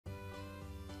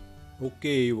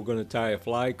Okay, we're going to tie a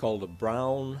fly called a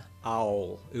brown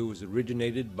owl. It was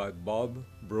originated by Bob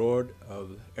Broad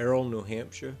of Errol, New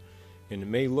Hampshire, and it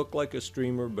may look like a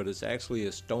streamer, but it's actually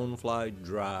a stonefly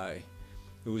dry.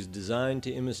 It was designed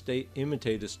to imitate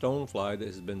a stonefly that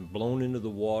has been blown into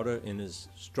the water and is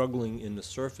struggling in the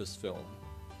surface film.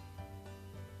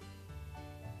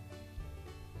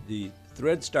 The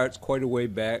thread starts quite a way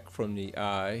back from the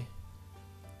eye,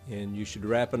 and you should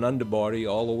wrap an underbody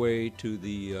all the way to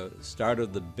the start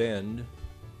of the bend.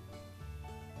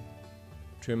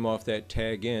 Trim off that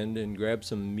tag end and grab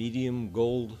some medium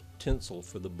gold tinsel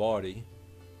for the body.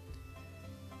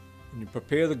 And you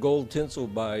prepare the gold tinsel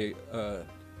by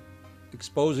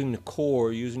exposing the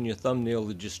core using your thumbnail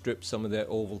to just strip some of that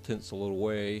oval tinsel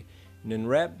away, and then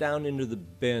wrap down into the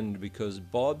bend, because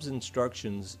Bob's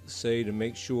instructions say to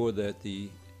make sure that the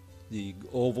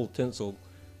oval tinsel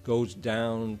goes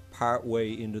down part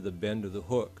way into the bend of the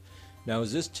hook. Now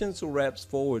as this tinsel wraps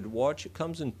forward, watch, it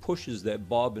comes and pushes that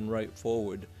bobbin right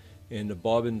forward, and the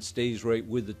bobbin stays right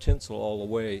with the tinsel all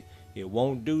the way. It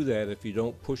won't do that if you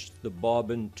don't push the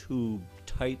bobbin tube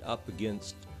tight up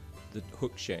against the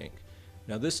hook shank.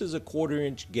 Now this is a 1/4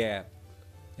 inch gap,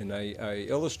 and I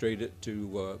illustrate it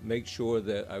to make sure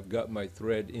that I've got my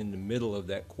thread in the middle of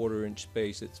that 1/4 inch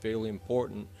space. It's fairly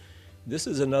important. This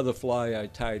is another fly I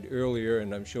tied earlier,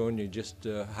 and I'm showing you just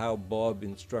how Bob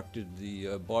instructed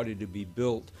the body to be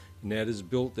built, and that is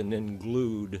built and then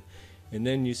glued. And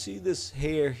then you see this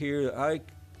hair here. I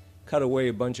cut away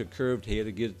a bunch of curved hair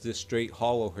to get this straight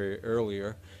hollow hair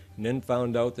earlier, and then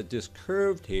found out that this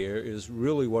curved hair is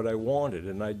really what I wanted,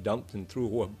 and I dumped and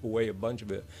threw away a bunch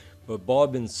of it. But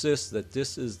Bob insists that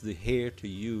this is the hair to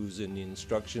use in the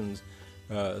instructions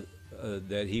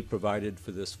that he provided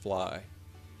for this fly.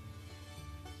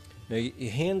 Now you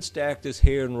hand stack this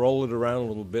hair and roll it around a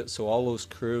little bit so all those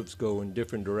curves go in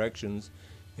different directions,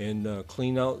 and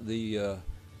clean out the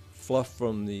fluff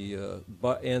from the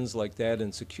butt ends like that,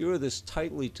 and secure this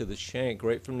tightly to the shank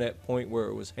right from that point where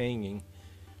it was hanging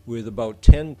with about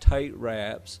 10 tight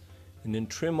wraps, and then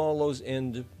trim all those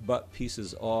end butt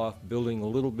pieces off, building a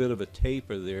little bit of a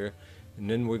taper there. And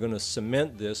then we're going to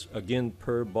cement this again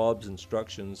per Bob's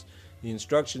instructions. The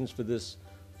instructions for this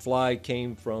fly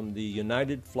came from the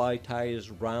United Fly Tyers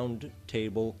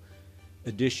Roundtable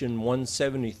edition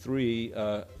 173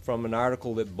 from an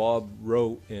article that Bob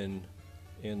wrote and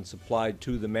supplied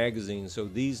to the magazine. So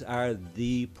these are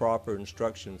the proper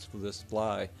instructions for this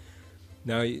fly.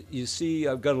 Now you see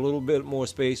I've got a little bit more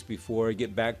space before I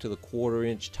get back to the 1/4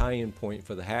 inch tie-in point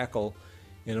for the hackle,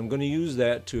 and I'm going to use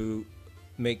that to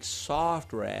make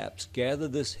soft wraps, gather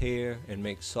this hair and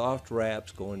make soft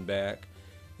wraps going back,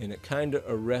 and it kind of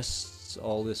arrests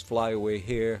all this flyaway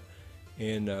hair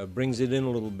and brings it in a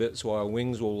little bit so our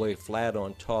wings will lay flat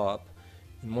on top.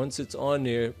 And once it's on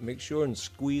there, make sure and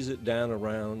squeeze it down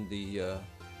around the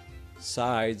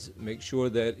sides. Make sure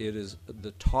that it is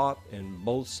the top and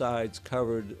both sides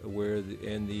covered, where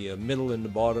the middle and the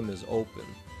bottom is open.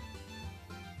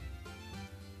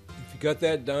 If you got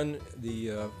that done,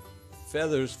 the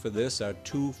feathers for this are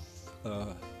 2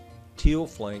 teal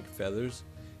flank feathers.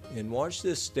 And watch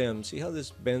this stem. See how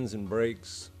this bends and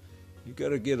breaks? You've got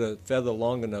to get a feather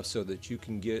long enough so that you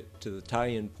can get to the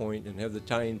tie-in point and have the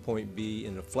tie-in point be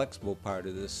in a flexible part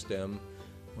of this stem.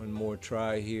 One more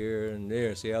try here and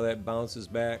there. See how that bounces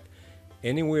back?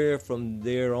 Anywhere from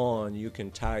there on you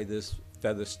can tie this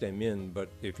feather stem in, but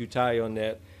if you tie on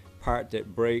that part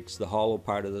that breaks, the hollow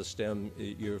part of the stem,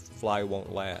 your fly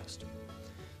won't last.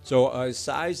 So I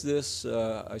size this,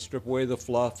 I strip away the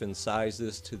fluff and size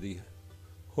this to the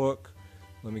hook.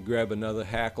 Let me grab another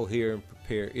hackle here and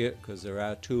prepare it, because there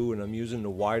are 2, and I'm using the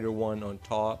wider one on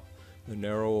top, the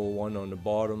narrower one on the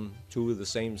bottom. 2 of the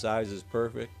same size is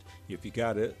perfect if you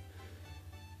got it.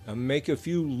 I'll make a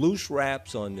few loose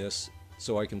wraps on this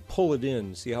so I can pull it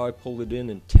in. See how I pulled it in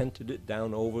and tented it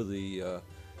down over the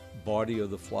body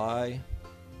of the fly?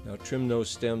 Now trim those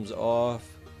stems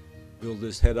off, build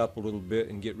this head up a little bit,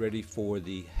 and get ready for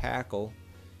the hackle.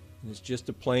 And it's just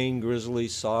a plain grizzly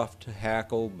soft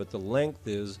hackle, but the length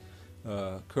is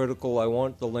critical. I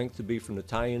want the length to be from the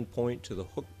tie-in point to the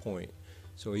hook point.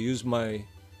 So I use my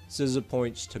scissor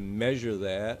points to measure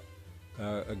that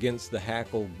against the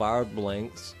hackle barb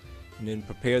lengths, and then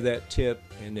prepare that tip,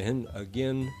 and then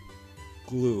again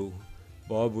glue.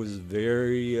 Bob was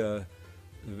very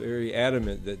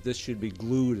adamant that this should be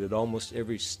glued at almost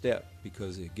every step,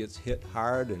 because it gets hit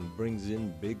hard and brings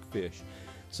in big fish.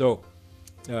 So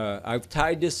I've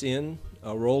tied this in.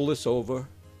 I'll roll this over,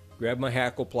 grab my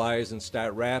hackle pliers and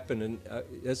start wrapping, and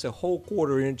that's a whole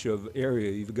 1/4 inch of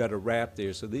area you've got to wrap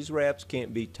there. So these wraps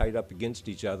can't be tied up against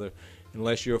each other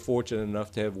unless you're fortunate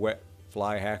enough to have wet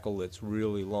fly hackle that's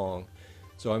really long.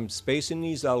 So I'm spacing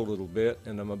these out a little bit,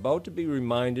 and I'm about to be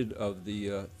reminded of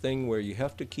the thing where you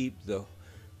have to keep the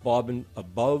bobbin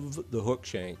above the hook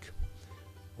shank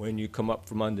when you come up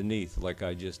from underneath, like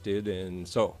I just did. And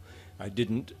so I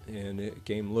didn't, and it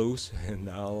came loose, and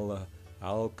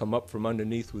I'll come up from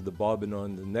underneath with the bobbin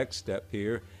on the next step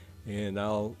here, and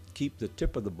I'll keep the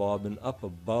tip of the bobbin up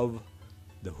above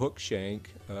the hook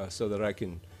shank so that I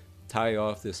can tie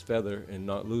off this feather and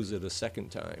not lose it a second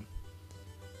time.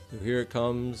 So here it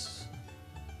comes,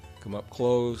 come up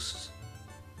close,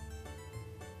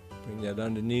 bring that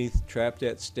underneath, trap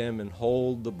that stem, and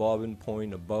hold the bobbin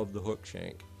point above the hook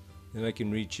shank. Then I can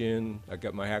reach in, I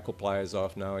got my hackle pliers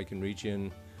off now, I can reach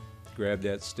in, grab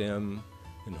that stem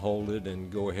and hold it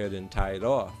and go ahead and tie it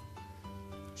off.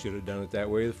 Should have done it that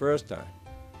way the first time.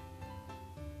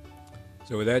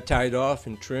 So with that tied off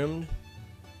and trimmed,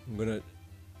 I'm going to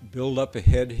build up a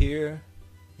head here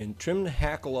and trim the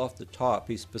hackle off the top.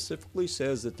 He specifically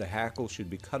says that the hackle should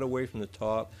be cut away from the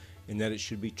top and that it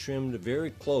should be trimmed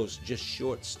very close, just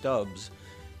short stubs.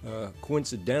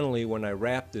 Coincidentally, when I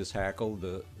wrap this hackle,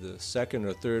 the second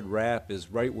or third wrap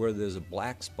is right where there's a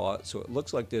black spot, so it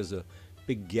looks like there's a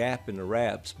big gap in the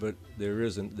wraps, but there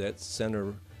isn't. That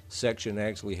center section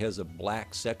actually has a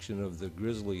black section of the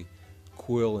grizzly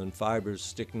quill and fibers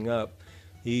sticking up.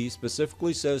 He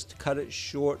specifically says to cut it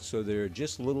short so there are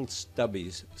just little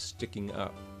stubbies sticking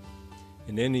up.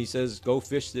 And then he says go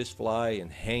fish this fly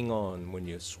and hang on when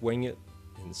you swing it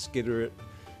and skitter it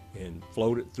and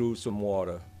float it through some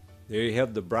water. There you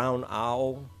have the brown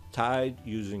owl tied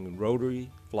using rotary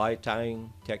fly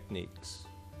tying techniques.